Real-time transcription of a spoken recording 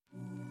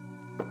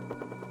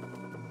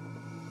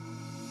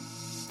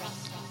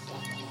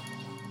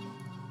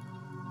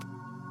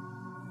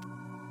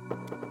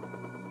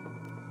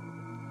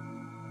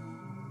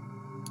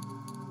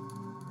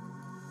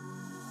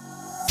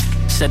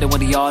Said it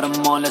when the autumn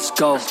on, let's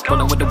go.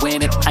 Rolling with the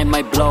wind and I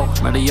might blow.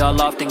 Murder y'all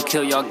off, then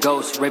kill y'all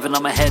ghosts. Raven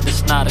on my head,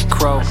 that's not a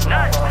crow.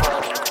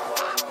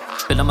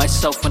 Feeling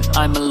myself when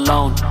I'm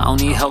alone. I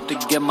don't need help to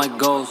get my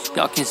goals.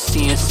 Y'all can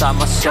see inside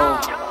my soul.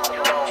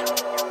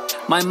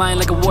 My mind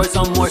like a war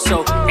zone, more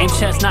so. Aim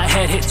chest, not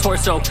head, hit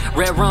torso.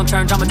 Red rum,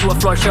 turn drama to a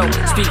floor show.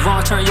 Speak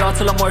wrong, turn y'all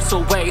till I'm more so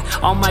way.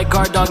 On my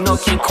guard, dog, no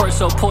King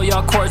Corso. Pull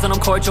y'all cords and I'm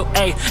cordial,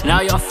 ayy. Now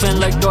y'all fin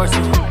like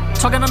dorsal.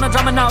 Talking on the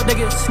drama now, they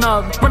get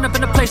snubbed. Run up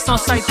in the place on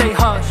sight, they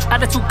hush.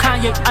 Attitude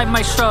Kanye, I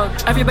might shrug.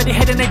 Everybody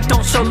hating, they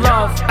don't show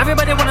love.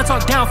 Everybody wanna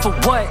talk down for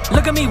what?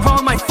 Look at me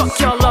wrong, might fuck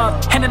y'all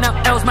up. Handing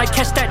out L's, might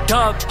catch that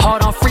dub.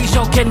 Hard on freeze,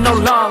 don't get no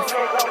love.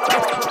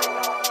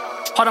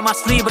 Hard on my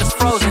sleeve, but it's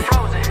frozen.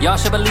 Y'all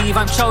should believe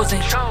I'm chosen.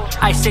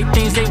 I say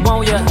things they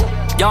won't, yeah.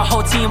 Y'all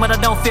whole team, but I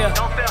don't fear.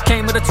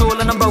 Came with a tool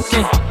and I'm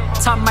broken.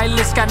 Top of my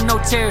list, got no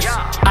tears.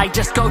 I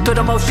just go through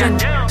the motion.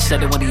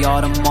 Said it when the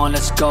autumn on,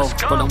 let's go.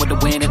 Rolling with the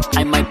wind and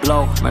I might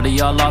blow. Murder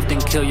y'all off,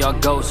 then kill y'all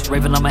ghosts.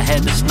 Raven on my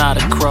head, that's not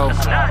a crow.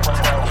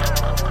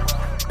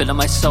 Feeling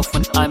myself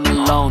when I'm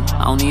alone.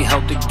 I don't need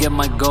help to get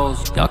my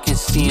goals. Y'all can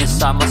see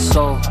inside my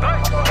soul.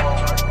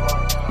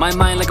 My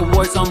mind like a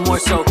war zone, more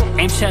so.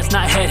 Aim chest,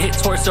 not head, hit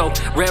torso.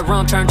 Red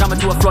rum, turn drama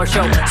to a floor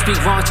show.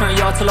 Speak wrong, turn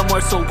y'all till I'm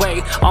more so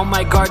way. On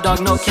my guard,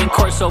 dog, no King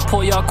Corso.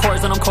 Pull y'all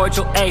cords and I'm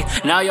cordial,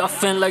 ayy. Now y'all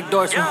fin like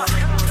dorsal.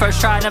 First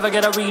try, never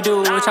get a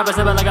redo. Chop a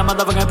sibling like a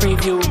motherfucking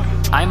preview.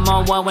 I'm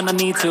on one when I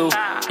need to.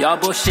 Y'all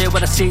bullshit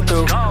with a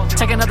see-through.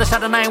 Take another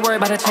shot and I ain't worried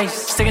about the chase.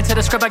 Sticking to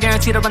the script, I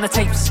guarantee to run the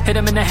tapes. Hit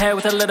him in the head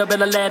with a little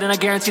bit of lead and I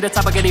guarantee the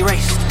top will get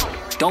erased.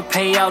 Don't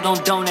pay out,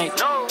 don't donate.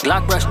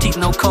 Glock brush teeth,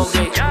 no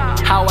Colgate.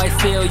 How I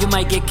feel, you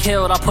might get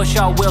killed. I'll push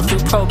y'all will through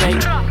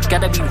probate.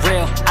 Gotta be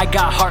real, I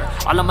got heart.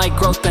 All of my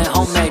growth been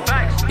homemade.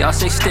 Y'all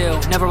stay still,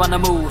 never on the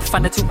move.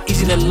 Find it too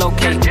easy to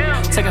locate.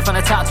 Taking from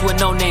the top to a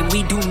no name.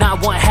 We do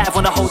not want half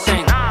on the whole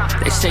thing.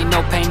 They say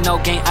no pain, no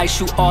gain. I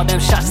shoot all them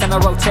shots and I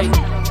rotate.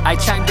 I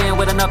chimed in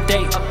with an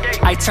update.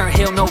 I turn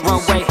hill, no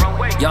runway.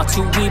 Y'all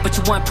too weak, but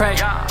you want prey.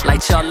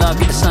 Light y'all up,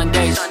 get the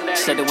Sundays.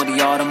 Said it when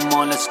the autumn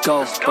on, let's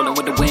go. Rolling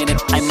with the wind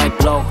and I might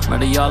blow.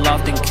 Murder y'all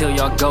off, then kill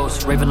y'all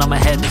ghosts. Raven on my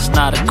head, that's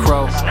not a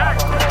crow.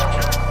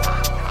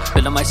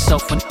 Feeling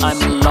myself when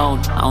I'm alone.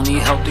 I don't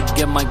need help to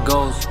get my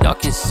goals. Y'all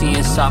can see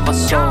inside my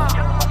soul.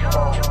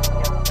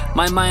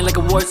 My mind like a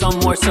war zone,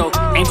 more so.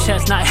 Aim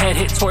chest, not head,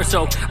 hit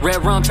torso.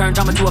 Red rum, turn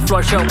drama to a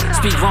floor show.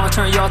 Speak wrong,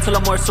 turn y'all till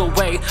I'm more so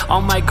way.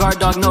 On my guard,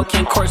 dog, no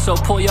King Corso.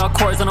 Pull y'all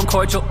cords and I'm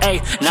cordial, ayy.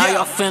 Now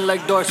y'all fin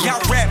like dorsal.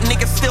 Y'all rap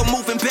niggas still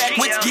moving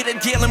backwards. Get a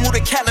deal and move to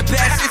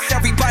Calabasas.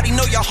 Everybody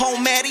know your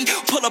home, Maddie.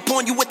 Pull up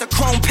on you with the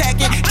chrome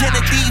packet.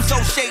 Dennis Thieves,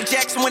 O'Shea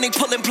Jackson when they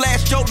pullin'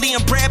 blast. Jolie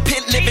and Brad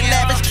Pitt living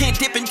lavish. Can't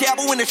dip and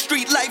dabble in the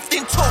street life,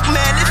 then talk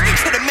manage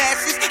to the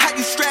masses. How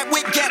you strap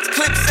with gaps,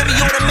 clips,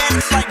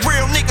 semi-automatics like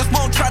real niggas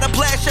won't try to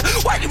blast you.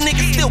 Why you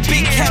niggas still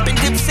big capping,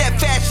 dipset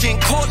fashion?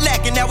 Caught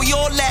lacking, now we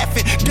all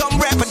laughing. Dumb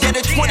rapper dead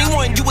at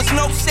 21, you was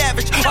no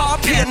savage.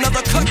 RP,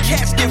 another cut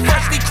casket,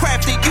 freshly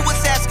crafted. You was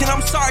asking,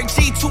 I'm sorry,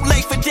 G, too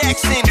late for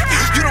Jackson.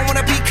 You don't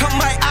wanna become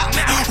my op.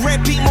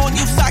 Red beam on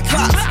you,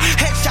 Cyclops.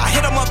 Headshot,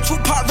 hit him up,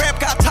 two-part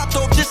rap, got topped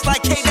off just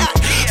like K-Dot.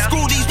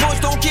 Screw these boys,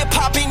 don't get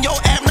poppin' your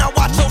app, now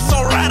watch your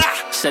Sorata.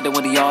 Said it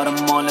when the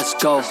autumn on, let's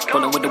go.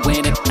 Rolling with the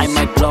wind and I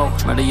might blow.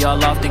 Murder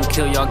y'all off, then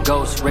kill y'all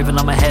ghosts. Raven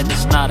on my head,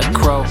 that's not a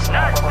crow.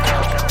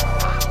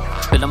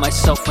 Feeling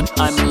myself when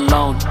I'm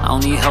alone. I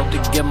don't need help to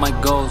get my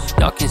goals.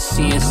 Y'all can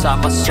see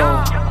inside my soul.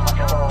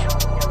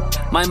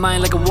 My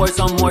mind like a war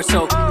zone, more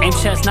so. Aim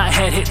chest, not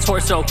head, hit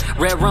torso.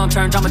 Red rum,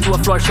 turn drama to a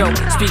floor show.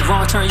 Speak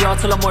wrong, turn y'all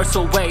till I'm more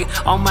so way.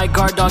 On my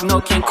guard, dog,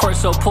 no King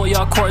Corso. Pull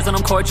y'all cords and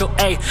I'm cordial,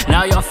 ayy.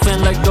 Now y'all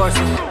fin like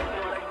dorsal.